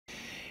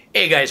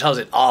Hey guys, how's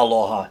it?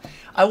 Aloha.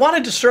 I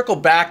wanted to circle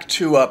back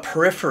to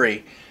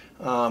Periphery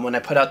when I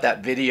put out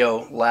that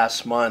video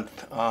last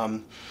month. I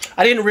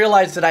didn't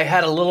realize that I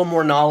had a little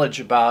more knowledge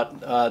about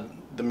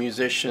the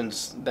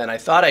musicians than I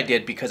thought I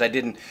did, because I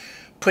didn't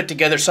put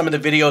together some of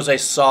the videos I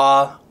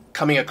saw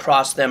coming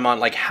across them on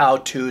like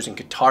how-tos and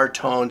guitar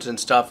tones and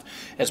stuff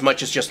as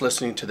much as just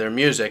listening to their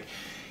music.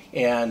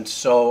 And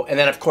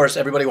then of course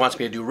everybody wants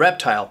me to do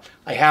Reptile.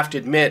 I have to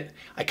admit,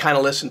 I kind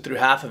of listened through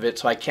half of it,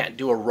 so I can't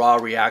do a raw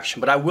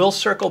reaction, but I will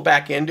circle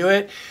back into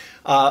it.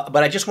 But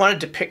I just wanted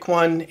to pick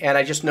one, and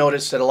I just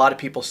noticed that a lot of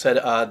people said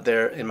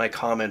there in my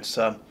comments,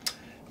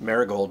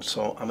 Marigold,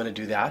 so I'm going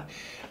to do that.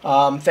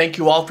 Thank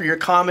you all for your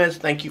comments.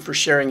 Thank you for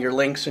sharing your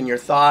links and your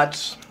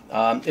thoughts.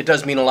 It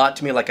does mean a lot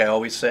to me, like I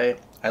always say.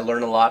 I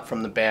learn a lot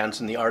from the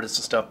bands and the artists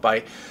and stuff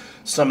by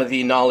some of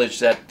the knowledge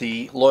that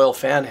the loyal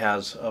fan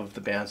has of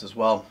the bands as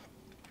well.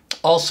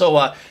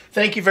 Also,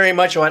 thank you very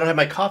much. Oh, I don't have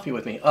my coffee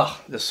with me. Oh,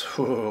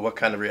 what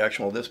kind of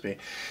reaction will this be?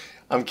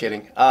 I'm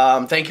kidding.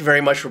 Thank you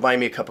very much for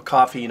buying me a cup of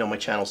coffee. You know, my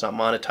channel's not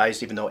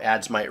monetized, even though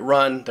ads might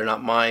run. They're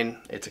not mine.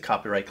 It's a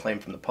copyright claim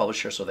from the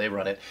publisher, so they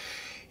run it.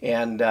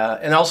 And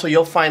also,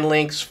 you'll find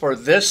links for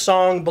this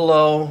song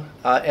below.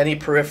 Any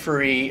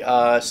Periphery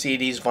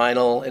CDs,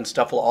 vinyl, and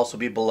stuff will also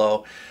be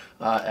below,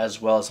 as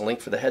well as a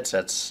link for the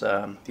headsets.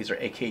 These are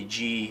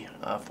AKG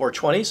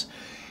 420s.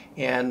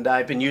 And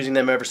I've been using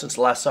them ever since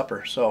the Last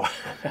Supper, so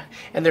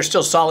and they're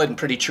still solid and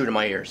pretty true to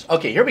my ears.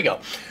 Okay, here we go.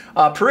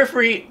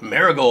 Periphery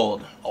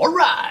Marigold. All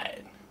right.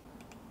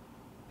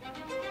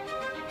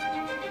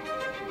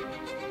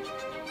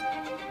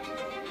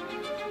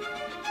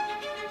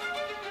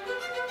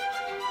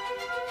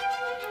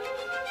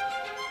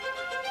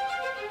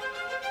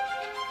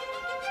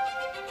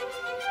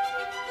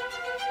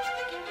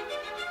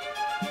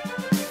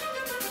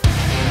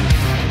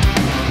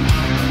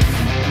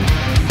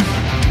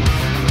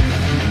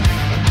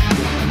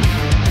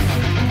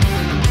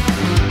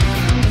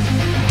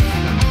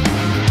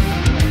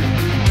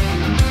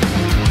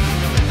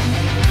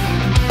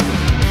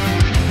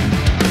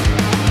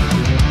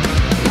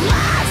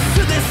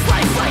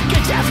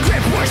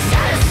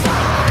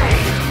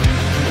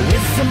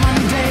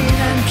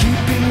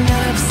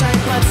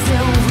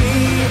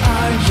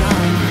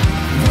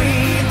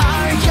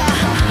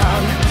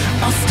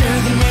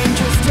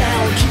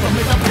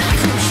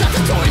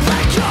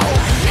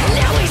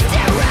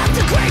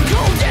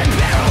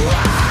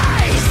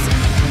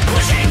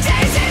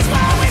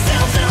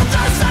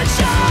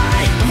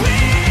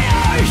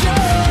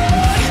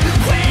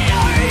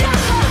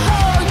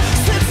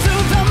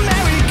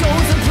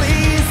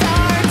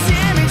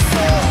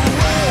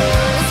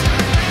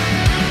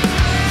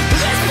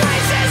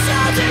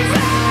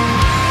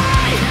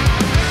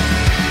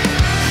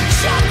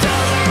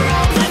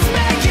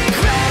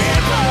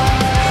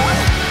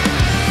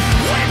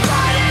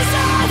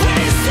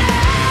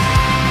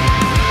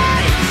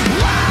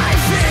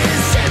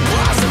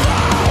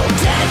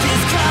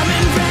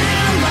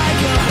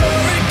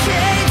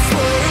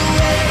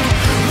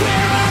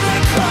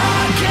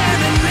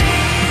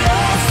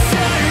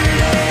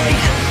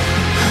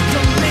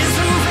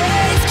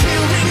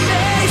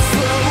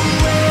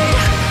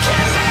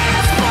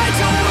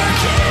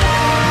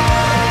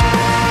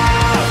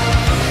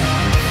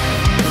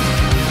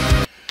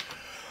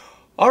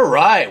 All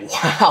right,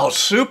 wow,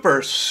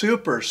 super,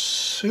 super,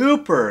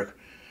 super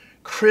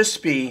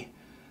crispy,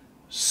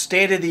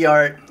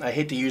 state-of-the-art. I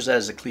hate to use that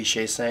as a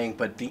cliche saying,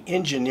 but the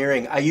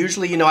engineering, I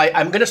usually, you know,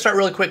 I'm going to start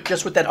really quick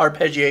just with that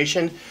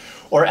arpeggiation,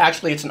 or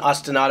actually it's an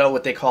ostinato,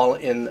 what they call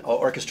in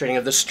orchestrating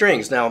of the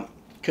strings. Now,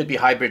 it could be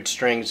hybrid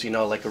strings, you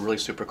know, like a really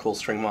super cool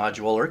string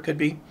module, or it could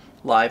be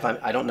live.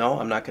 I don't know.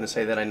 I'm not going to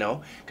say that I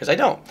know, because I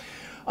don't.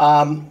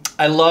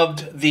 I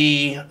loved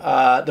the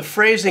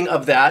phrasing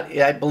of that.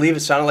 I believe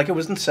it sounded like it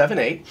was in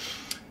 7/8.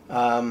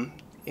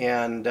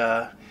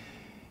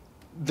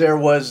 There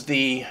was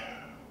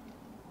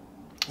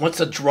once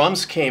the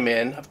drums came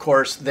in, of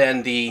course,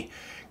 then the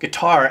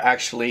guitar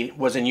actually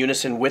was in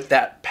unison with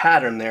that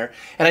pattern there.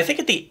 And I think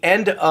at the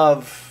end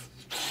of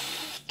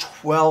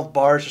 12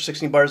 bars or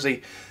 16 bars,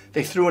 they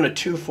threw in a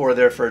 2/4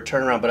 there for a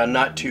turnaround, but I'm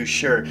not too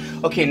sure.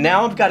 Okay,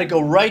 now I've got to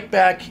go right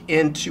back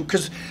into,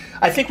 because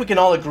I think we can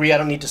all agree, I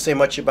don't need to say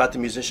much about the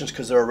musicians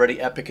because they're already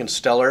epic and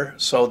stellar.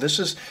 So this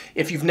is,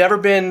 if you've never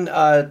been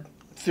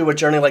through a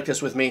journey like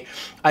this with me,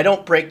 I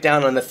don't break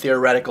down on the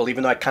theoretical,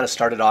 even though I kind of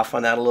started off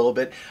on that a little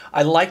bit.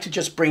 I like to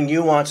just bring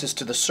nuances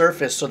to the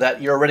surface so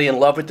that you're already in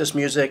love with this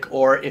music,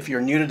 or if you're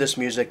new to this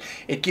music,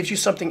 it gives you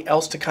something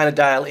else to kind of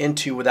dial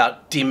into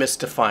without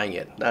demystifying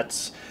it.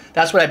 That's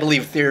what I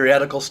believe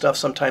theoretical stuff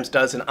sometimes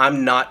does, and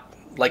I'm not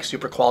like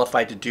super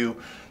qualified to do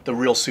the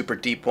real super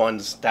deep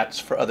ones. That's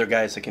for other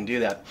guys that can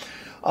do that.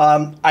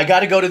 I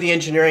got to go to the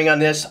engineering on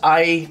this.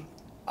 I've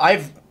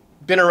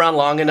been around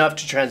long enough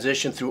to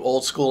transition through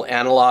old school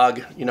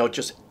analog, you know,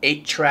 just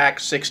 8-track,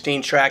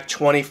 16-track,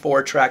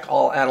 24-track,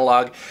 all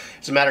analog.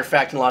 As a matter of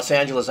fact, in Los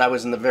Angeles, I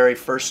was in the very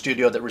first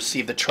studio that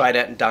received the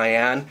Trident and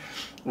Diane.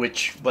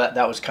 but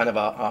that was kind of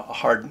a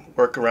hard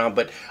workaround.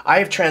 But I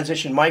have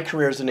transitioned my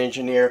career as an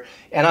engineer,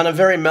 and on a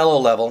very mellow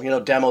level, you know,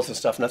 demos and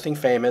stuff, nothing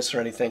famous or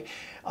anything.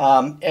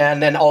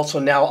 And then also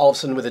now all of a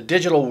sudden with the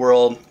digital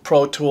world,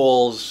 Pro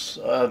Tools,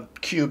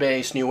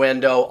 Cubase,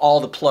 Nuendo, all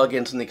the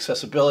plugins and the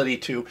accessibility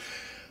to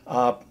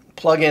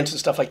plugins and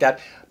stuff like that.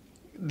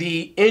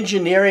 The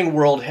engineering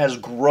world has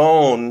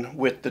grown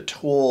with the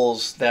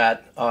tools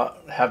that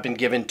have been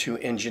given to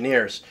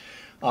engineers.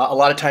 A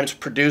lot of times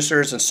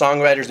producers and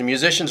songwriters and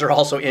musicians are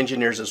also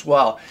engineers as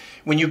well.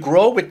 When you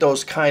grow with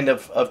those kind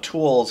of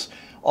tools,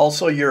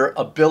 also your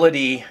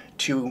ability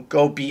to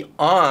go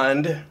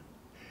beyond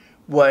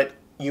what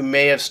you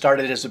may have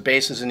started as a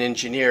base as an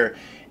engineer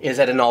is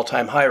at an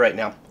all-time high right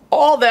now.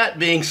 All that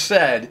being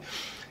said,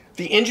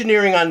 the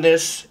engineering on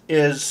this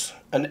is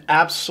an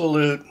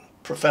absolute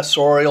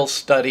professorial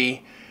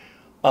study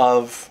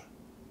of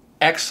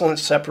excellent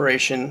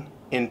separation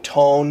in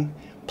tone,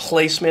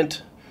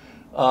 placement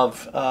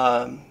of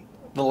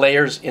the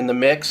layers in the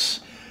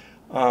mix.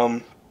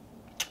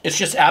 It's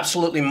just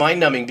absolutely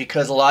mind-numbing,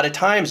 because a lot of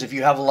times if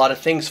you have a lot of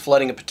things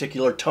flooding a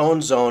particular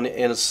tone zone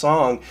in a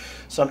song,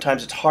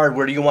 sometimes it's hard.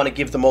 Where do you want to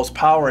give the most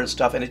power and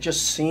stuff? And it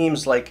just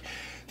seems like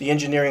the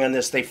engineering on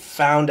this, they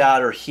found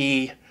out, or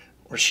he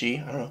or she,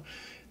 I don't know,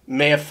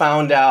 may have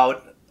found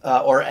out,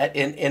 or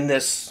in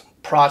this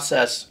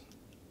process,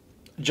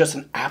 just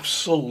an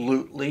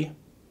absolutely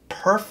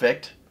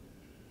perfect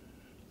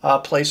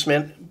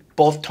placement,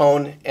 both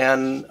tone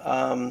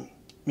and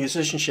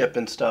musicianship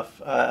and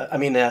stuff.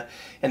 And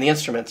the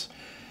instruments.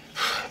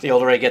 The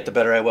older I get, the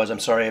better I was. I'm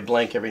sorry, I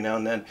blank every now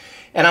and then.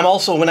 And I'm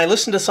also, when I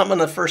listen to something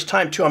the first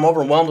time too, I'm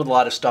overwhelmed with a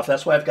lot of stuff.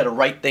 That's why I've got to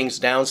write things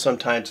down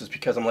sometimes, is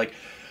because I'm like,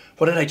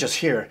 what did I just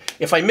hear?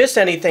 If I miss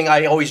anything,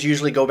 I always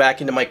usually go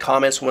back into my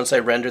comments once I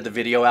render the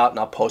video out, and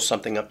I'll post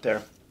something up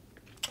there.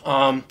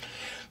 The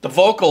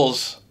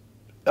vocals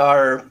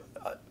are,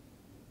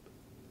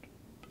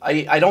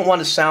 I don't want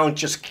to sound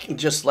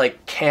just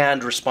like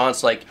canned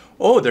response, like,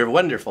 oh, they're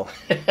wonderful.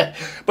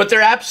 But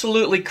they're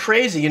absolutely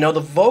crazy. You know,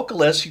 the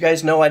vocalists, you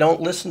guys know I don't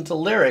listen to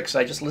lyrics.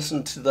 I just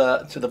listen to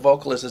the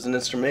vocalist as an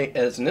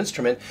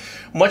instrument,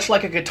 much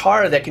like a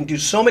guitar that can do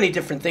so many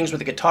different things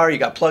with a guitar. You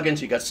got plugins,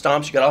 you got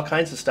stomps, you got all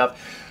kinds of stuff.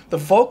 The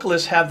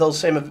vocalists have those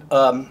same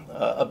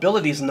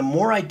abilities, and the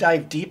more I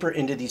dive deeper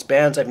into these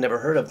bands I've never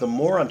heard of, the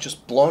more I'm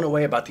just blown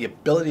away about the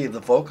ability of the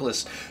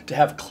vocalists to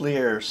have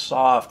clear,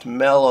 soft,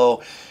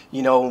 mellow,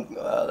 you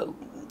know,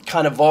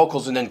 kind of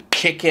vocals, and then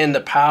kick in the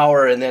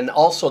power, and then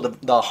also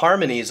the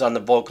harmonies on the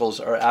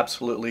vocals are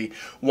absolutely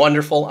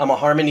wonderful. I'm a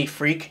harmony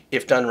freak,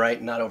 if done right,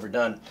 not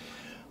overdone.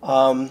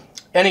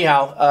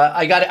 Anyhow,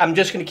 I'm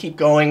just going to keep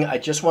going. I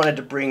just wanted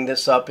to bring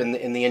this up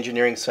in the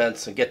engineering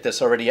sense and get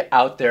this already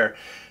out there,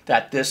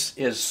 that this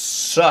is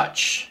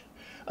such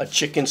a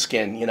chicken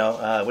skin, you know,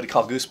 what do you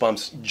call,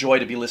 goosebumps, joy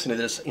to be listening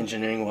to this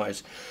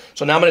engineering-wise.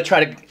 So now I'm going to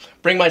try to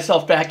bring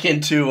myself back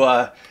into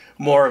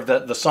more of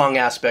the song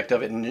aspect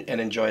of it and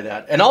enjoy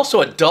that. And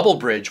also a double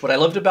bridge. What I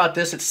loved about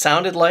this, it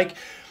sounded like,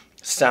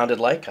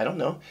 I don't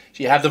know.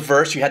 So you have the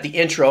verse, you had the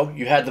intro,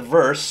 you had the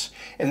verse,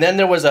 and then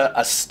there was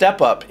a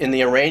step up in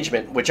the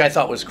arrangement, which I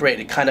thought was great.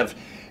 It kind of,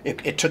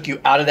 it took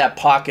you out of that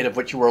pocket of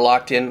what you were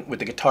locked in with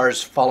the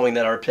guitars following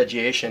that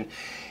arpeggiation,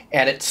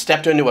 and it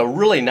stepped into a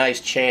really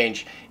nice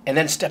change, and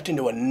then stepped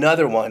into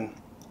another one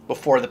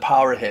before the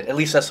power hit. At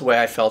least that's the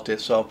way I felt it.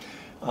 So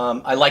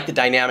I like the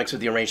dynamics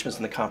of the arrangements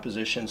and the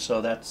composition, so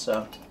that's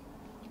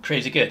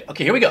crazy good.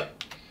 Okay, here we go.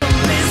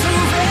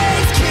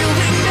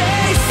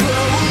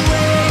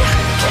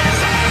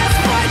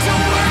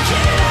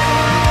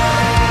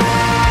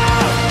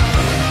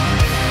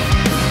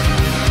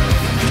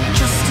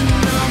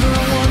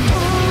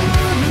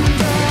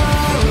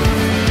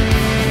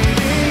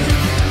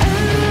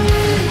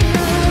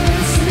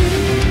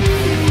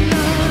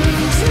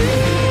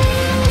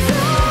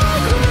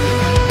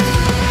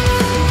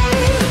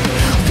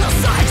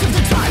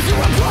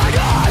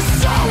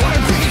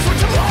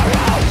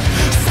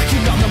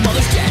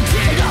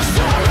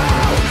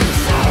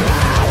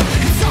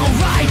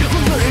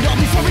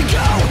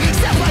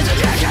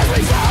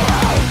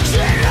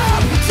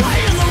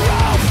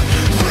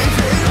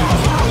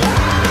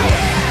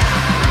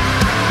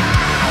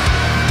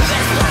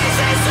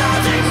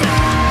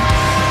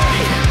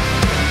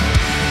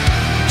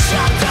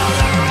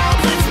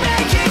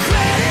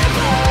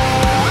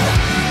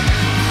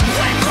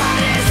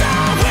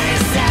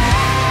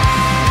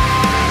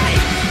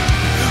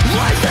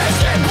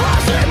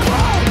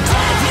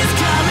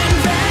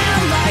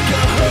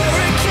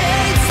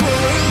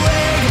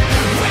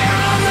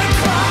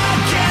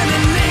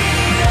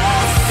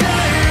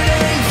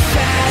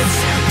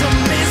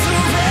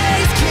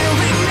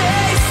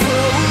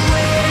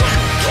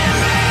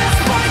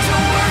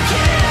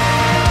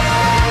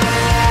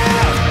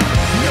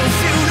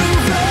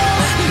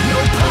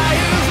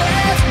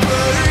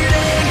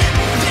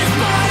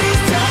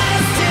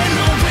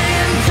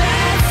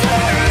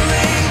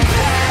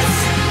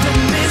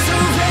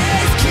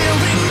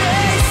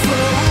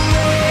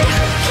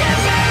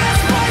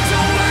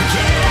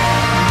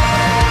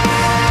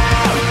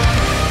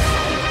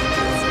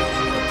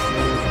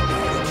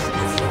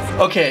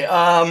 Okay,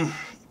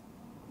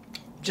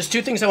 just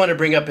two things I want to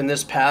bring up in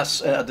this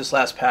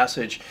last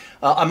passage.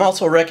 I'm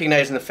also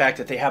recognizing the fact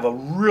that they have a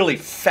really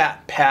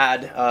fat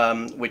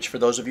pad, which for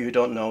those of you who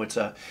don't know, it's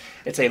a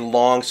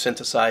long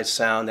synthesized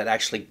sound that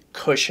actually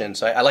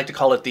cushions. I like to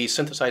call it the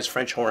synthesized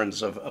French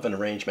horns of an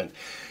arrangement,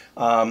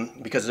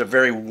 because they're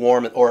very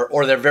warm,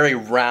 or they're very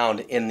round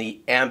in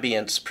the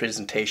ambience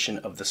presentation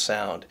of the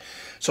sound.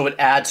 So it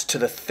adds to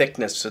the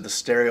thickness of the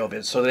stereo of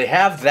it. So they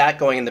have that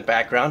going in the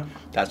background.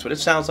 That's what it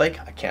sounds like.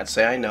 I can't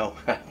say I know.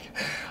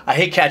 I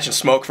hate catching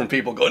smoke from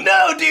people going,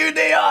 no, dude,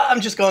 they are. I'm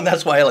just going,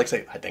 that's why I like to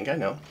say, I think I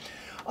know.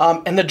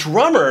 And the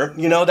drummer,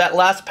 you know, that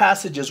last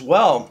passage as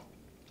well,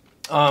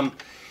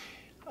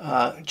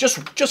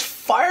 just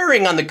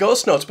firing on the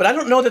ghost notes. But I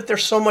don't know that they're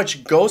so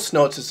much ghost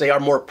notes as they are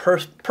more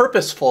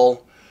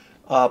purposeful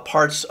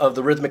parts of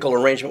the rhythmical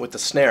arrangement with the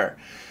snare.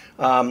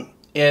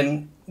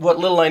 In what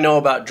little I know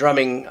about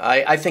drumming,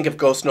 I think of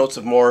ghost notes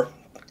of more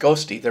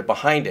ghosty. They're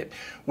behind it.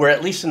 Where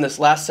at least in this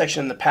last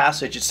section in the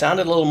passage, it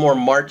sounded a little more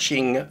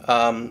marching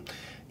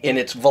in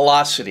its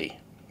velocity.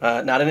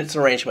 Not in its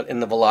arrangement, in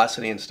the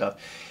velocity and stuff.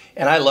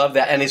 And I love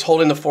that. And he's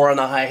holding the 4 on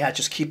the hi-hat,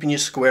 just keeping you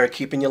square,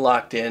 keeping you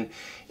locked in.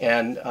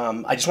 And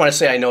I just want to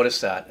say I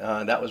noticed that.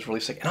 That was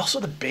really sick. And also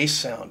the bass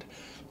sound.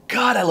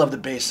 God, I love the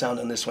bass sound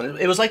on this one.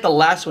 It was like the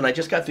last one. I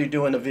just got through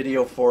doing a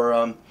video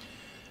for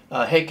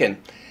Haken.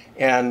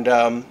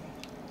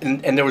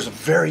 And there was a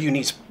very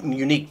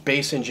unique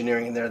bass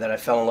engineering in there that I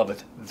fell in love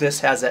with. This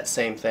has that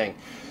same thing.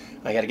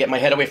 I got to get my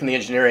head away from the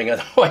engineering,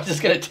 otherwise it's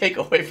going to take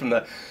away from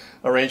the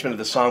arrangement of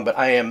the song. But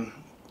I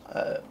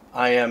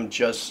am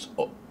just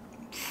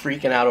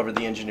freaking out over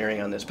the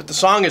engineering on this. But the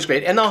song is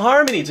great, and the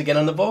harmonies again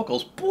on the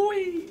vocals.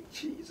 Boy,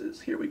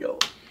 Jesus, here we go.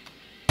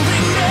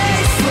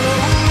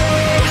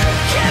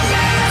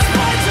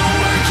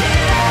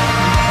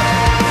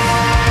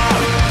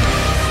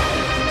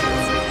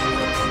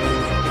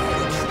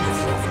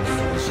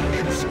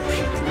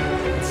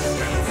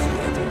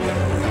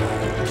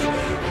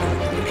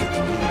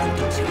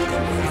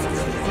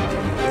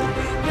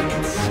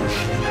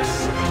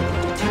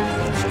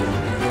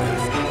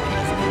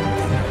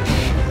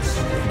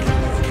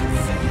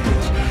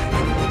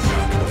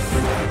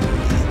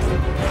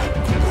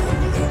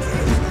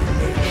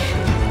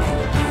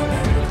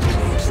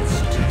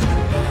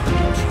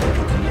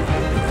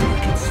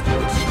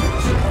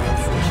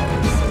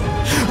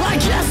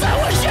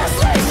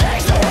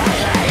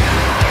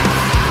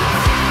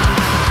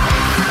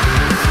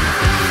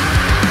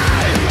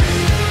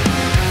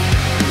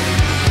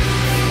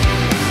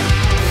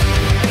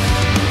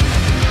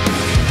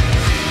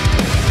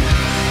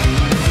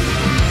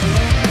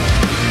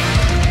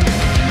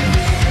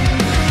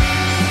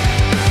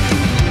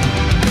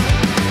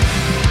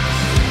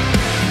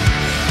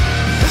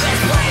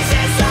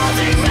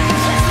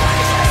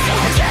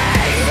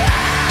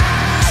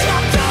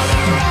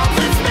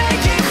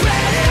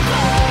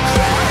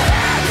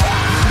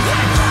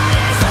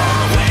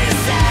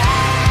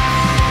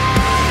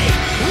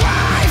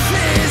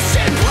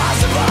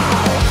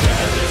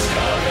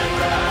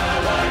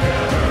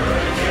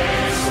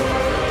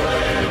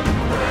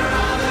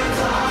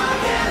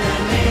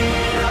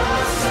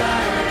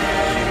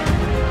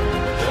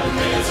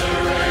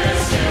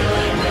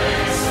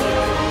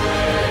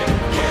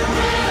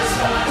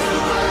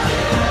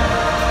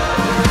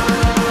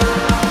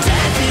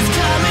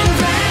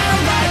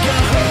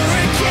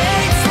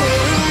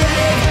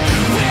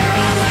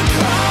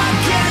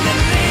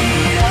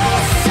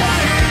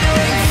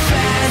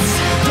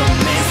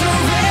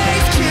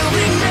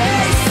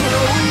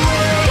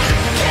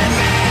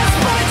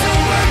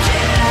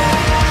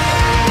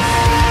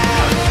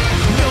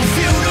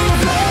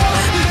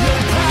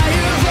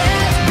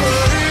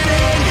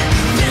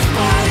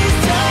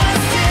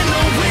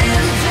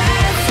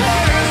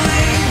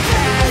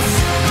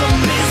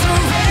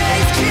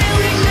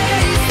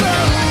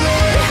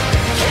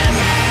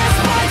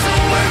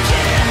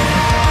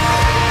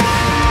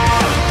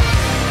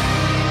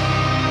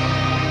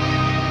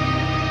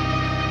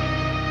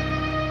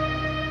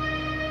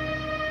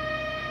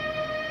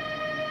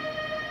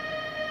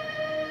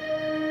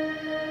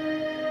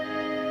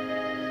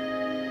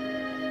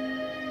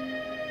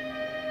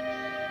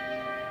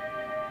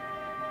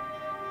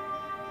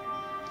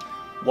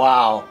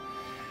 Wow.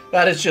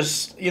 That is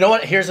just, you know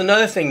what, here's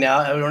another thing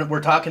now. We're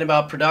talking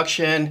about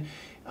production.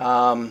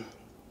 You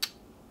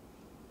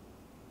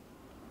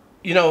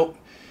know,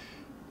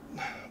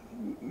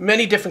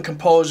 many different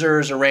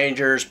composers,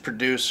 arrangers,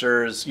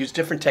 producers use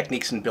different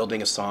techniques in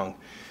building a song.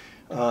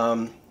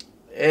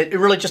 It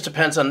really just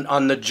depends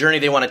on the journey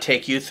they want to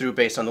take you through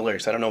based on the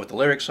lyrics. I don't know what the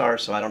lyrics are,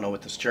 so I don't know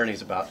what this journey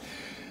is about.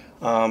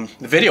 The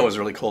video was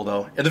really cool,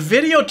 though. The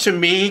video, to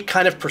me,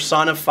 kind of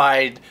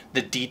personified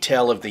the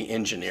detail of the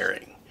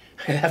engineering.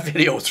 That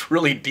video was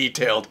really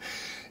detailed.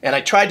 And I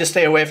tried to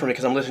stay away from it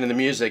because I'm listening to the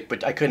music,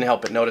 but I couldn't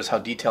help but notice how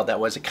detailed that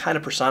was. It kind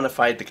of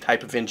personified the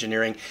type of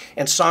engineering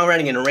and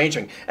songwriting and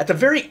arranging. At the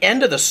very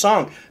end of the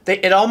song,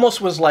 it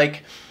almost was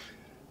like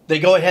they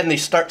go ahead and they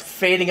start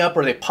fading up,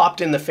 or they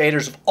popped in the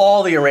faders of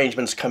all the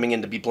arrangements coming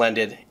in to be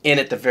blended in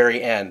at the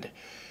very end.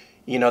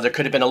 You know, there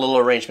could have been a little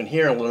arrangement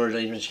here, and a little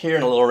arrangement here,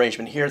 and a little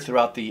arrangement here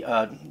throughout the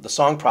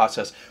song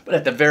process. But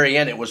at the very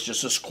end, it was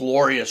just this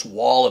glorious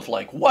wall of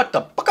like, what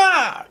the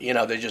fuck? You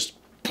know, they just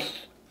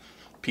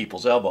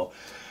people's elbow.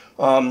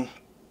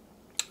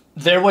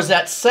 There was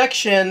that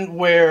section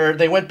where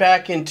they went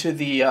back into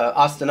the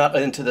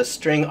into the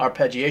string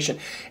arpeggiation,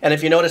 and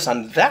if you notice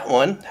on that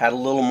one, had a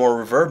little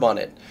more reverb on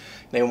it.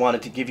 They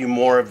wanted to give you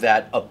more of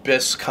that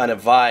abyss kind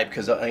of vibe,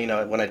 because you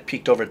know, when I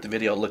peeked over at the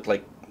video, it looked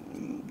like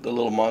the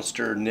little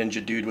monster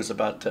ninja dude was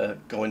about to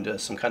go into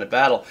some kind of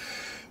battle.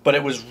 But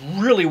it was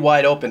really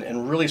wide open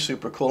and really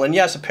super cool. And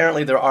yes,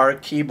 apparently there are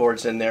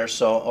keyboards in there,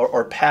 so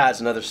or pads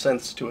and other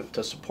synths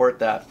to support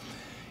that.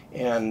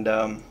 And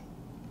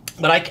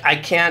but I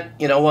can't,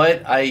 you know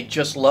what? I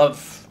just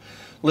love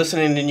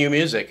listening to new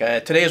music.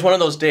 Today is one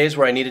of those days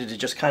where I needed to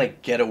just kind of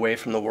get away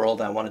from the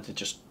world. I wanted to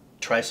just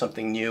try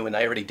something new, and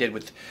I already did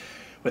with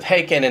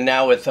Haken and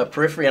now with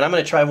Periphery, and I'm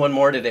going to try one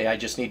more today. I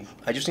just need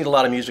a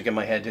lot of music in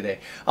my head today.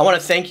 I want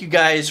to thank you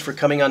guys for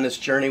coming on this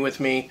journey with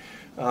me.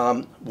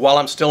 While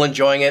I'm still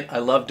enjoying it, I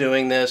love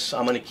doing this.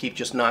 I'm going to keep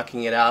just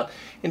knocking it out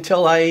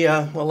until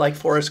I, well, like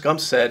Forrest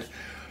Gump said,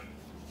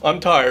 I'm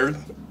tired.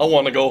 I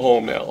want to go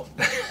home now.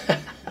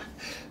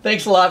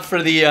 Thanks a lot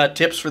for the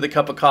tips for the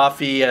cup of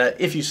coffee.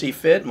 If you see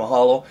fit,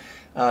 mahalo.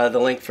 The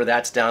link for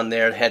that's down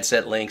there,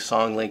 headset link,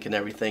 song link, and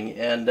everything.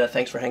 And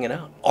thanks for hanging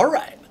out. All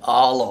right.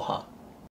 Aloha.